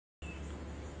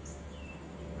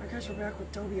guys, we're back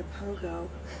with Dobie Pogo.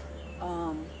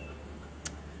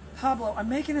 Pablo, I'm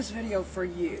making this video for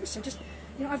you. So just,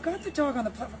 you know, I've got the dog on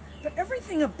the platform, but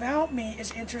everything about me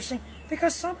is interesting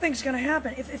because something's going to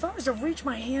happen. If I was to reach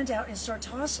my hand out and start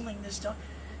tossing this dog,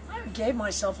 I gave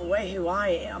myself away who I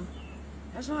am.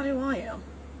 That's not who I am.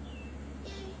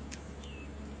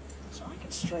 So I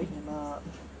can straighten him up.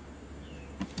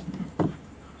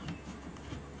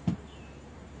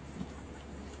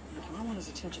 I want his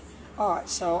attention. All right,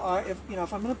 so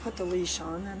if I'm going to put the leash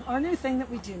on, then our new thing that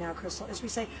we do now, Crystal, is we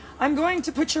say, "I'm going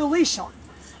to put your leash on."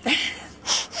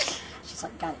 She's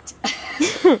like, "Got it."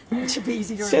 It should be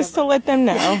easy to remember. Just to let them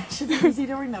know. It should be easy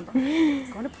to remember.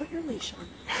 I'm going to put your leash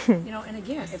on. You know, and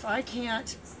again, if I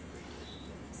can't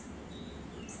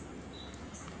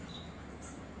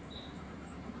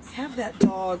have that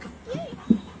dog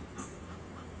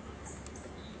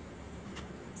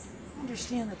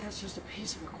understand that that's just a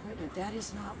piece of equipment. That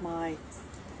is not my,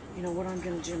 you know, what I'm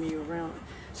going to jimmy you around.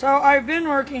 So I've been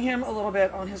working him a little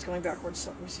bit on his going backwards.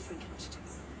 So let me see if I can catch it.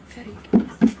 Fetty. I'm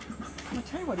going to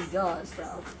tell you what he does,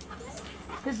 though.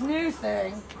 His new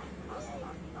thing.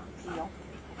 Heel.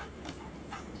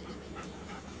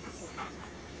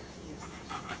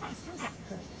 I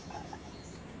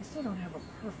still don't have a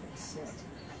perfect sit.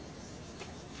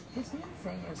 His new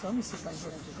thing is, let me see if I can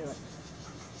get him to do it.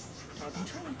 Dog and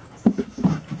training.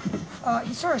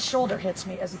 He sort of shoulder hits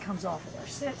me as he comes off of there.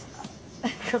 Sit.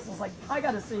 Because I was like, I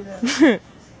gotta see this.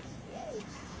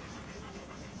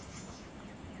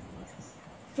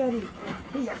 Fetty,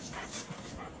 here.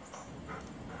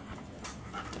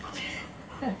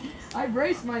 I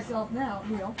brace myself now,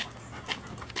 heel.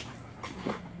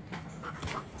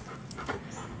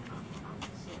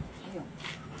 Heel.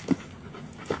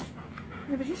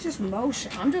 Yeah, but he's just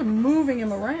motion. I'm just moving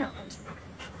him around.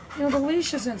 You know, the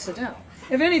leash is incidental.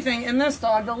 If anything, in this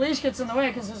dog, the leash gets in the way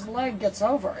because his leg gets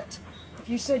over it. If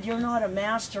you said you're not a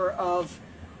master of,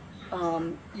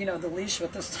 you know, the leash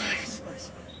with this dog,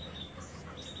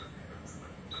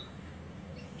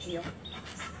 heel.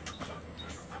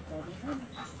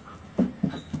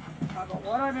 But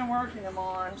what I've been working him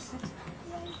on,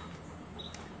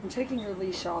 I'm taking your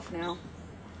leash off now.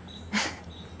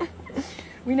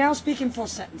 We now speak in full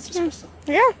sentences, Crystal.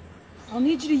 Yeah. I'll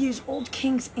need you to use Old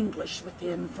King's English with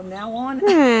him from now on.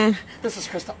 This is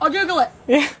Crystal. I'll Google it.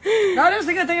 Yeah. That is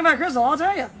the good thing about Crystal. I'll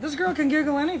tell you. This girl can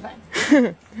Google anything.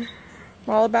 I'm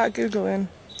all about Googling.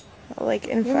 I like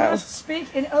info. You must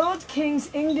speak in Old King's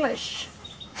English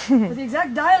with the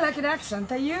exact dialect and accent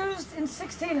they used in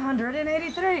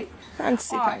 1683.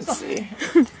 Fancy, fancy.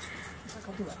 I'll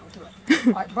do it.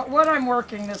 All right, but what I'm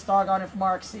working this dog on, if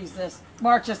Mark sees this,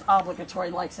 Mark just obligatory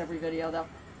likes every video though.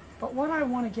 But what I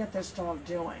want to get this dog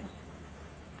doing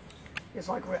is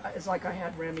like I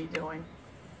had Remy doing.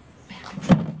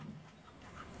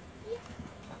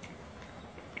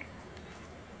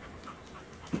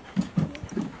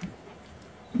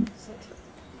 Sit.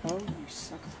 Oh, you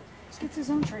sucker. He gets his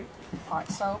own treat. All right,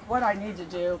 so what I need to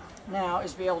do now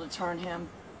is be able to turn him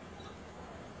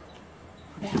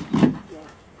back.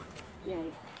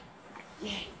 Yay.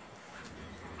 Yay.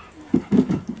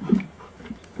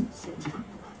 Sit.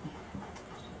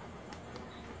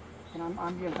 And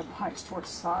I'm giving the pipes towards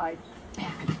the side.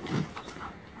 Back.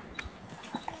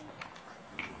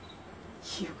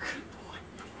 You good boy.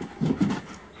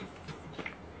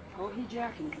 Oh, he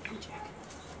jacking. He jacking.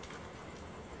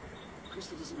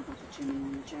 Krista doesn't know about the Jimmy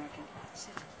on the jacket.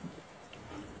 Sit.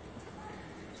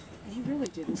 And he really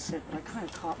didn't sit, but I kind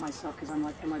of caught myself because I'm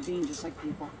like, am I being just like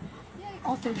people? Yeah,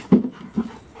 I'll think.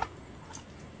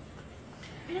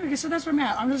 Anyway, so that's where I'm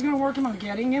at. I'm just going to work him on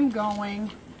getting him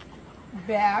going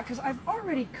back because I've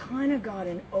already kind of got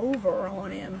an over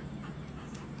on him.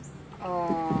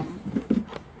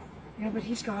 You know, but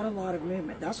he's got a lot of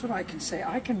movement. That's what I can say.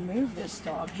 I can move this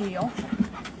dog heel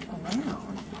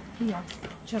around, heel,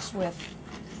 just with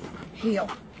heel.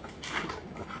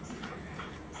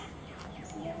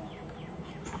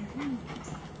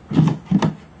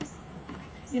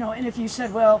 You know, and if you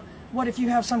said, well, what if you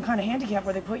have some kind of handicap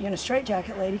where they put you in a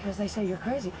straitjacket, lady, because they say you're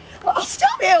crazy? Well, I'll still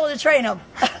be able to train them.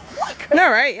 No,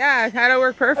 right? Yeah, that'll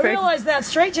work perfect. I realize that.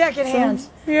 Straitjacket hands.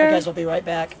 Yeah. You guys will be right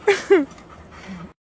back.